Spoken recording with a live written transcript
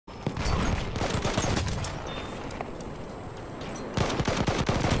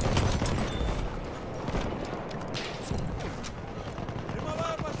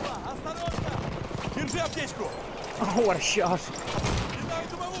Oh, what a shot.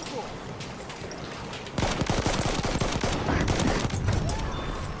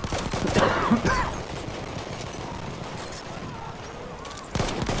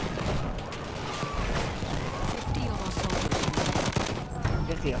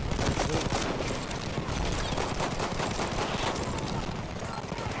 Get here.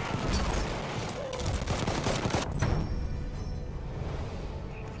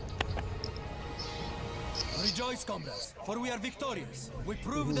 Rejoice, comrades, for we are victorious. We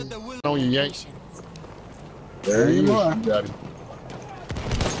prove that the will. On you, Yank. There you are. Got him.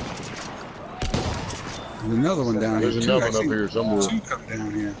 There's another one down There's here. another one up here somewhere. Two come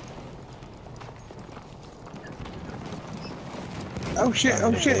down here. Oh shit!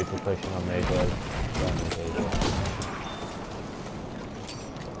 Oh shit! People pushing on me, boys.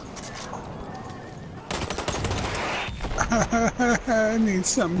 I need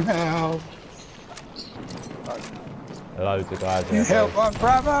some help. Loads of guys there. Need help on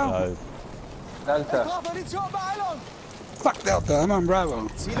Bravo? Loads. Delta. Fuck Delta, I'm on Bravo.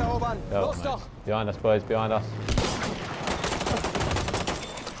 Help, mate. Behind us, boys, behind us.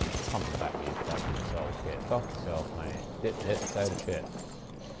 Come back, you fucking souls. Get fuck yourself, mate. Hit, stay the shit.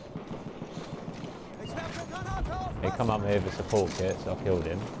 He come up here with a support kit, so I killed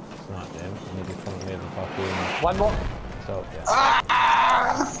him. Sniped him, and he just come up here with a fucking... One more. So, yeah.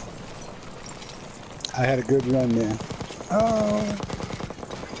 Ah! I had a good run there. Oh.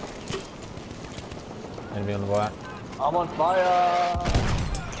 Enemy on the right. I'm on fire.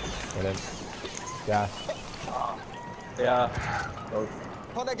 Brilliant. Gas. Ja.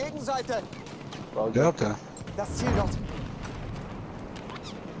 Von der Gegenseite. Delta. Das Ziel dort.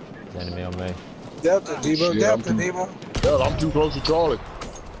 There's enemy on me. Delta, Debo. Shit, Delta, Debo. Yeah, I'm too close to Charlie.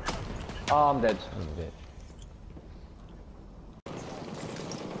 Oh, I'm dead. I'm a bitch.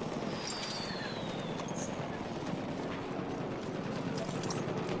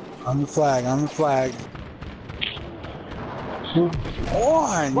 On the flag, on the flag.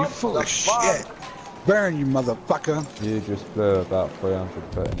 On, you full of shit. Burn, you motherfucker. You just flew about 300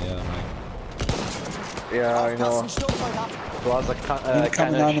 foot in the air, mate. Yeah, I know. It was a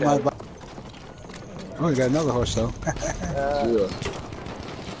Coming down to my body. Oh, you got another horse though. Yeah.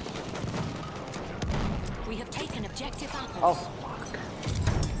 We have taken objective apples.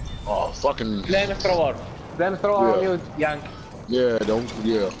 Oh, Oh, fucking. flamethrower. Flamethrower on you, Yank. Yeah, don't.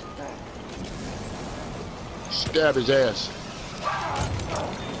 Yeah. Stab his ass.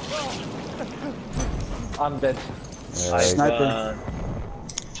 I'm dead. Yeah, Sniper.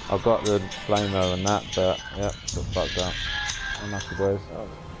 I've got the flamer and that, but yep, got fucked up. Unlucky boys.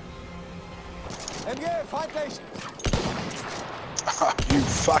 MG, feindlich. You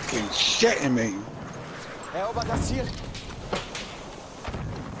fucking shitting me. Erobert das Ziel.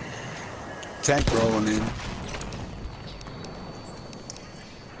 Tank rolling in.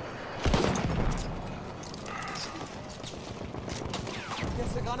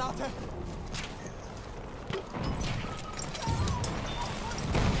 Erste Granate.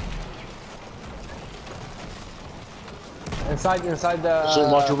 Inside the... So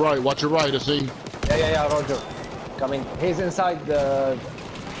watch your right, I see. Yeah, Roger. Coming. He's inside the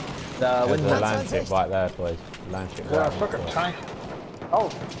There's a windmill. land ship right there, boys. Land ship Yeah, right fucking there. tank. Oh.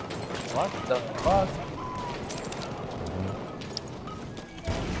 What the fuck?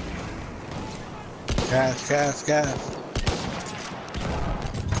 Gas.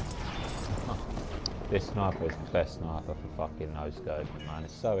 This sniper is the best sniper for fucking no scope, man.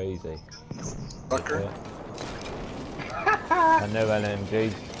 It's so easy. Fucker. Yeah. And new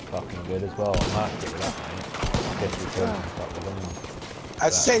LMG's fucking good as well. I'm happy with that, mate. 50 kills and fucking them. I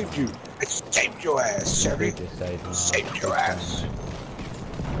saved you. I saved your ass, Sherry. Just saved my Saved your ass.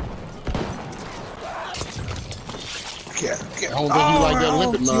 Yeah. I don't think he like that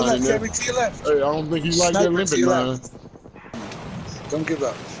limpet to your mine left, in there. Sherry, to your left. Hey, I don't think he like that Sniper limpet to your mine. left. Don't give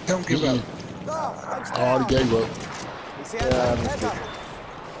up. Don't give up. I already gave up. Ich sehe einen Täter.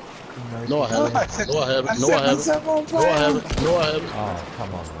 No, I haven't. No, I haven't. No, I haven't. No, I haven't. No, I haven't. Oh,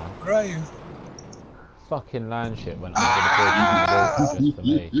 come on, man. Where are you? Fucking land ship went under the bridge just for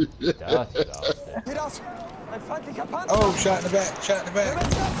me. Dirty bastard. Geht aus. Ein feindlicher Panzer. Oh, shot in the back. Shot in the Wir back.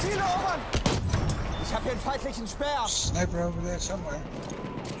 müssen das Ziel erobern. Ich habe hier einen feindlichen Speer. Sniper over there somewhere.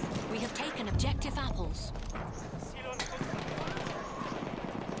 We have taken objective apples.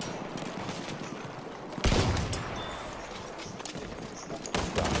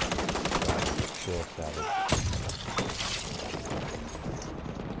 Sure, savage.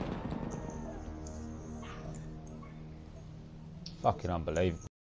 Fucking unbelievable.